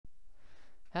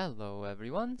Hello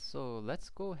everyone, so let's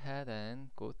go ahead and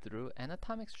go through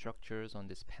anatomic structures on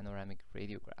this panoramic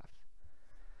radiograph.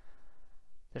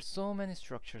 There's so many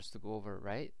structures to go over,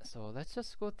 right? So let's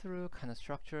just go through kind of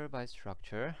structure by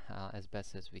structure as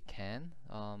best as we can.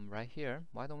 Right here,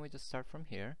 why don't we just start from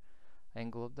here?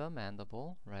 Angle of the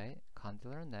mandible, right?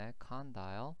 Condylar neck,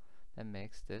 condyle, that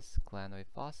makes this glenoid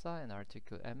fossa and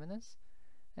articular eminence.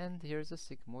 And here's a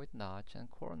sigmoid notch and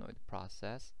coronoid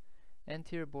process.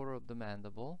 Anterior border of the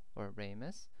mandible or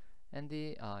ramus, and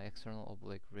the external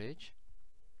oblique ridge.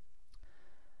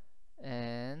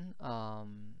 And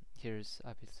here's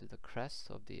obviously the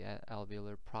crest of the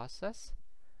alveolar process.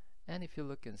 And if you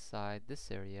look inside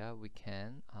this area, we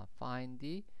can find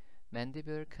the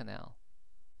mandibular canal.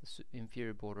 The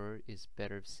inferior border is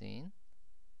better seen,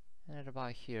 and at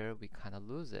about here we kind of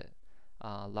lose it,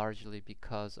 largely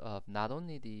because of not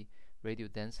only the radial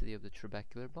density of the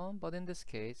trabecular bone, but in this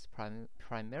case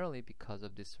primarily because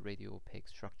of this radio-opaque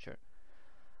structure.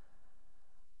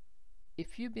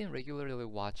 If you've been regularly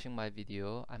watching my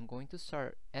video, I'm going to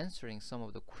start answering some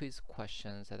of the quiz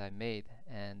questions that I made,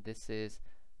 and this is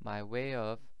my way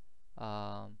of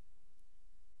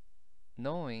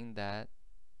knowing that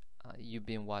you've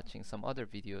been watching some other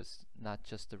videos, not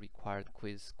just the required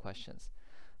quiz questions.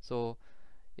 So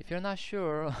if you're not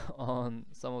sure on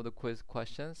some of the quiz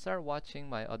questions, start watching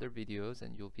my other videos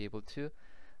and you'll be able to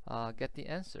get the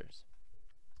answers.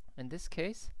 In this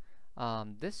case,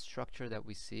 this structure that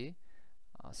we see,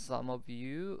 to some of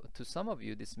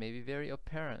you this may be very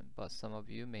apparent, but some of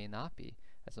you may not be.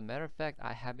 As a matter of fact,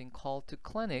 I have been called to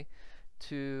clinic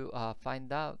to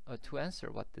find out to answer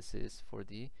what this is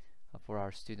for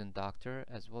our student doctor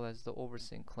as well as the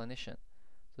overseeing clinician.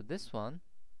 So this one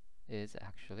is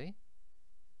actually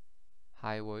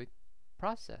hyoid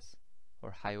process,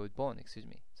 or hyoid bone, excuse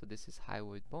me. So this is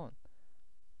hyoid bone.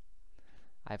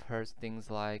 I've heard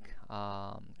things like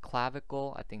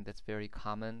clavicle. I think that's very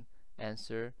common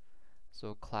answer.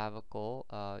 So clavicle,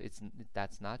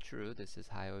 that's not true. This is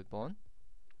hyoid bone,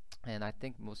 and I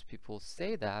think most people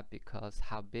say that because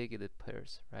how big it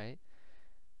appears, right?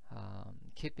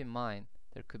 Keep in mind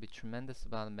there could be tremendous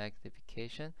amount of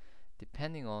magnification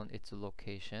depending on its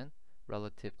location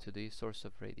relative to the source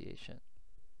of radiation.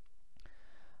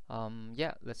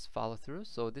 Yeah, let's follow through.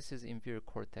 So this is inferior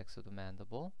cortex of the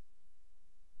mandible.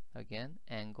 Again,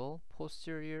 angle,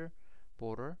 posterior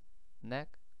border, neck,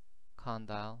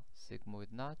 condyle,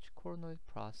 sigmoid notch, coronoid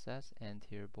process,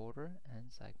 anterior border,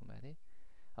 and zygomatic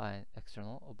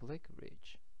external oblique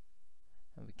ridge.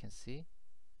 And we can see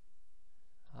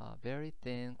very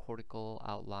thin cortical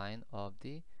outline of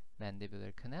the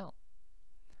mandibular canal.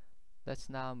 Let's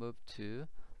now move to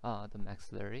the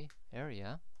maxillary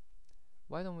area.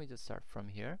 Why don't we just start from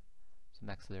here? So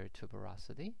maxillary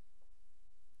tuberosity,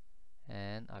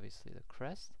 and obviously the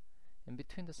crest. In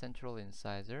between the central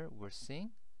incisor, we're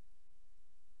seeing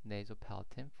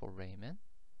nasopalatin foramen.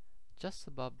 Just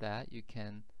above that, you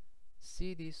can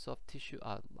see the soft tissue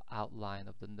outline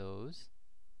of the nose.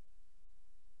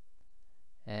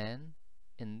 And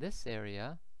in this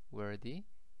area, where the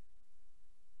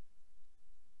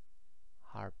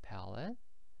hard palate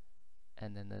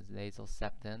and then the nasal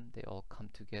septum, they all come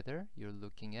together, you're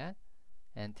looking at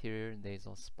anterior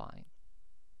nasal spine.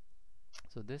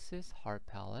 So this is hard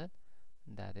palate,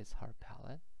 that is hard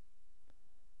palate,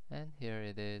 and here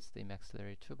it is the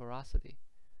maxillary tuberosity.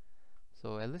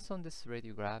 So at least on this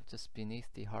radiograph, just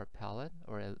beneath the hard palate,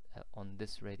 or on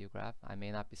this radiograph, I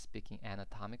may not be speaking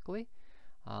anatomically,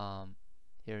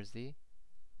 here's the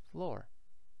floor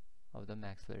of the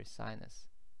maxillary sinus.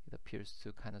 It appears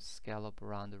to kind of scallop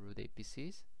around the root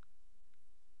apices.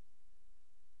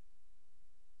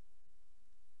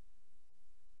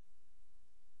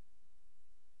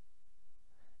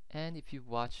 And if you've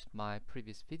watched my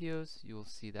previous videos, you will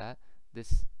see that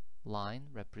this line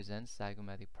represents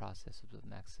zygomatic process of the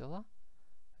maxilla.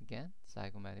 Again,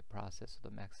 zygomatic process of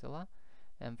the maxilla.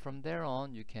 And from there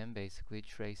on, you can basically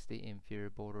trace the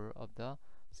inferior border of the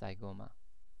zygoma.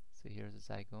 So here's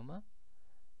the zygoma.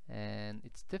 And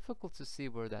it's difficult to see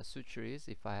where that suture is.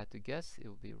 If I had to guess, it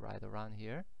would be right around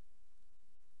here.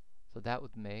 So that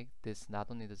would make this not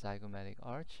only the zygomatic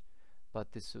arch,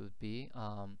 but this would be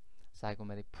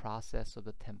zygomatic process of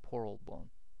the temporal bone,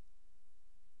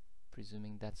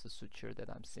 presuming that's the suture that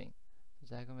I'm seeing.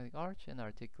 So zygomatic arch and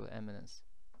articular eminence.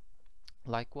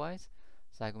 Likewise,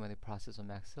 zygomatic process of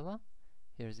maxilla.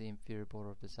 Here's the inferior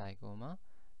border of the zygoma,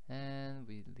 and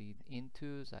we lead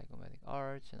into zygomatic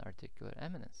arch and articular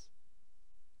eminence.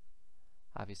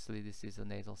 Obviously this is the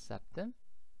nasal septum.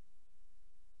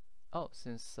 Oh,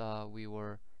 since we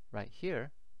were right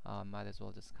here, might as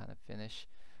well just kind of finish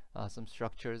some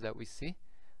structures that we see.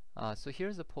 So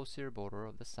here's the posterior border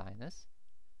of the sinus.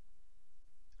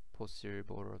 Posterior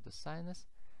border of the sinus.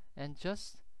 And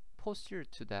just posterior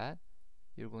to that,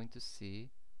 you're going to see,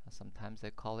 sometimes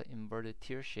they call it inverted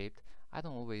tear-shaped. I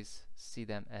don't always see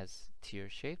them as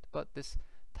tear-shaped, but this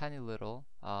tiny little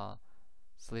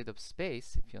slit of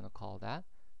space, if you want to call that,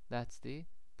 that's the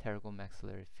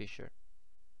pterygomaxillary fissure.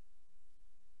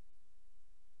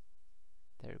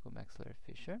 Pterygomaxillary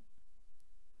fissure.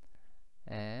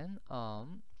 And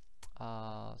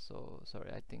so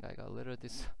sorry, I think I got a little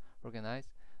disorganized.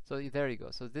 So there you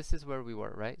go. So this is where we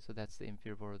were, right? So that's the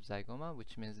inferior border of zygoma,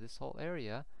 which means this whole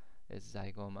area is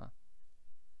zygoma.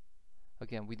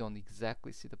 Again, we don't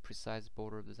exactly see the precise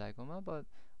border of the zygoma, but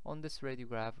on this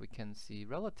radiograph we can see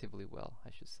relatively well, I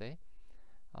should say.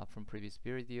 From previous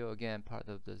video, again, part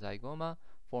of the zygoma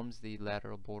forms the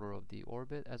lateral border of the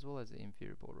orbit as well as the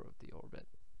inferior border of the orbit,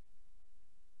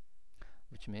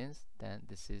 which means then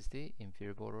this is the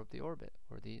inferior border of the orbit,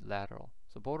 or the lateral.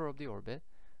 So border of the orbit,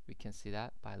 we can see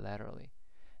that bilaterally.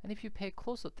 And if you pay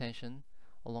close attention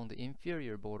along the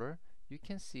inferior border, you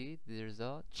can see there's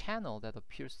a channel that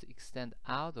appears to extend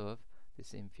out of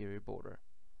this inferior border.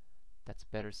 That's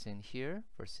better seen here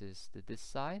versus this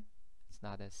side. It's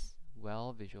not as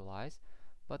well visualized,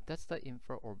 but that's the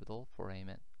infraorbital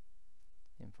foramen.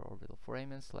 Infraorbital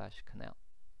foramen / canal.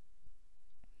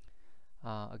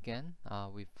 Again,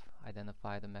 we've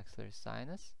identified the maxillary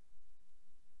sinus.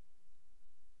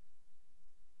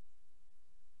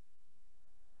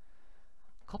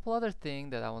 A couple other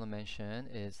things that I want to mention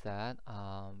is that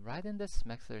right in this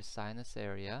maxillary sinus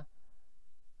area,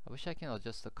 I wish I can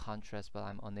adjust the contrast, but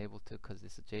I'm unable to because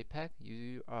this is a JPEG.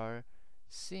 You are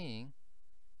seeing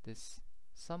this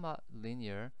somewhat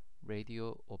linear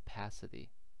radial opacity.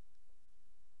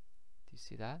 Do you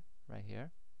see that right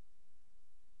here?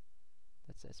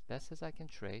 That's as best as I can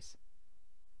trace,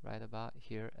 right about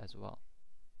here as well.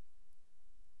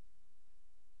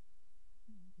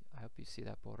 I hope you see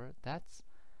that border.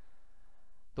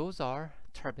 Those are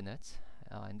turbinates,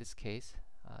 in this case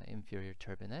inferior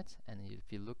turbinates, and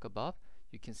if you look above,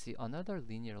 you can see another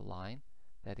linear line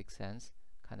that extends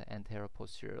kind of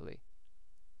anteroposteriorly,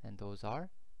 and those are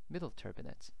middle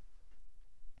turbinates.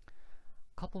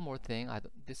 Couple more things.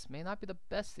 This may not be the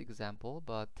best example,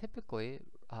 but typically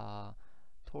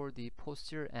toward the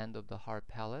posterior end of the hard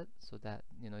palate, so that,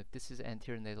 you know, if this is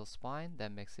anterior nasal spine,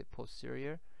 that makes it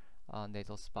posterior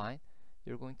nasal spine,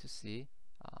 you're going to see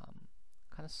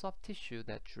kind of soft tissue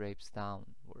that drapes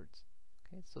downwards.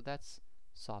 Okay, so that's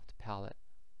soft palate,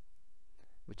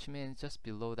 which means just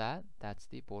below that, that's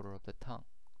the border of the tongue.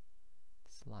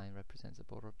 This line represents the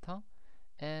border of tongue,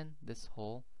 and this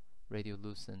whole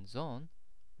radiolucent zone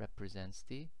represents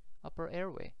the upper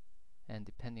airway. And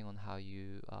depending on how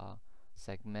you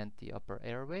segment the upper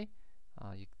airway,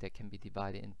 that can be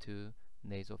divided into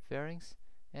nasopharynx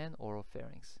and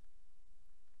oropharynx,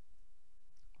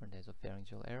 or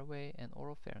nasopharyngeal airway and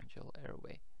oropharyngeal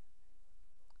airway.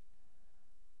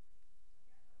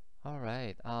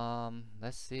 Alright,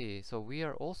 let's see. So we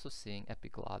are also seeing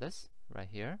epiglottis right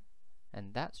here,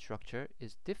 and that structure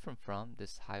is different from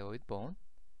this hyoid bone.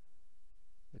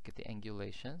 Look at the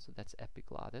angulation, so that's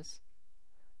epiglottis.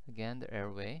 Again, the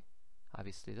airway,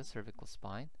 obviously the cervical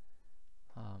spine.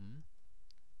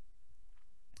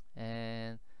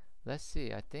 And let's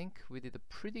see, I think we did a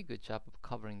pretty good job of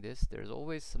covering this. There's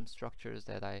always some structures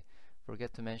that I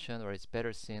forget to mention, or it's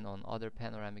better seen on other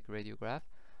panoramic radiograph,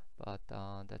 but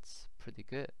that's pretty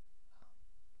good.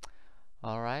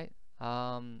 Alright,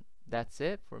 that's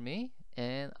it for me,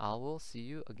 and I will see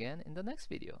you again in the next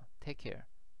video. Take care.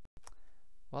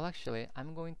 Well, actually,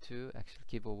 I'm going to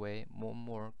give away one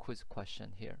more quiz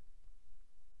question here.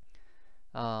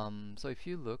 So if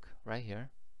you look right here,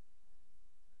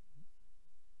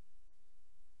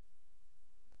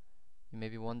 you may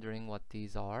be wondering what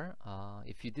these are.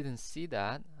 If you didn't see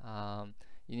that,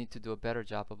 you need to do a better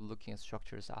job of looking at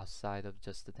structures outside of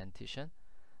just the dentition.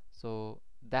 So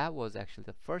that was actually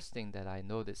the first thing that I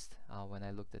noticed when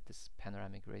I looked at this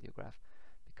panoramic radiograph,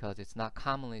 because it's not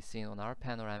commonly seen on our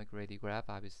panoramic radiograph.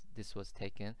 Obviously, this was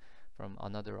taken from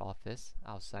another office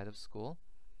outside of school,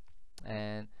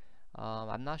 and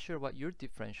I'm not sure what your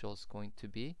differential is going to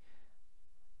be,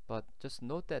 but just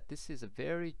note that this is a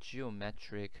very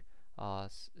geometric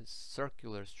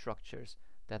circular structures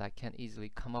that I can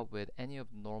easily come up with any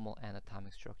of normal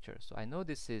anatomic structures. So I know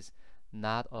this is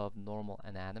not of normal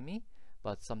anatomy,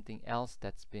 but something else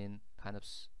that's been kind of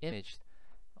imaged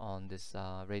on this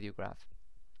radiograph.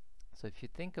 So if you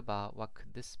think about what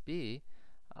could this be,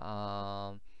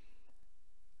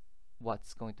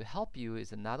 what's going to help you is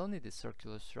that not only the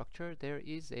circular structure, there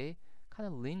is a kind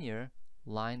of linear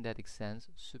line that extends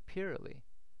superiorly.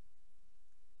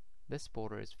 This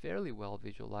border is fairly well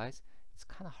visualized. It's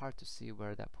kind of hard to see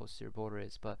where that posterior border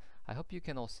is, but I hope you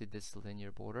can all see this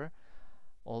linear border.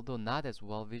 Although not as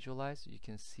well visualized, you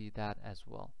can see that as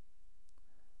well.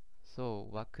 So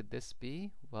what could this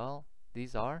be? Well,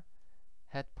 these are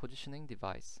head positioning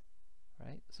device,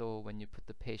 right? So when you put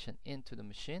the patient into the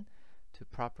machine to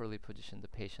properly position the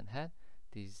patient head,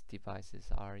 these devices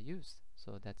are used.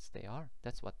 So that's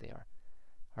what they are.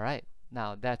 All right,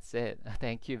 now that's it.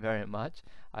 Thank you very much.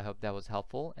 I hope that was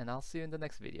helpful, and I'll see you in the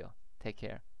next video. Take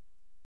care.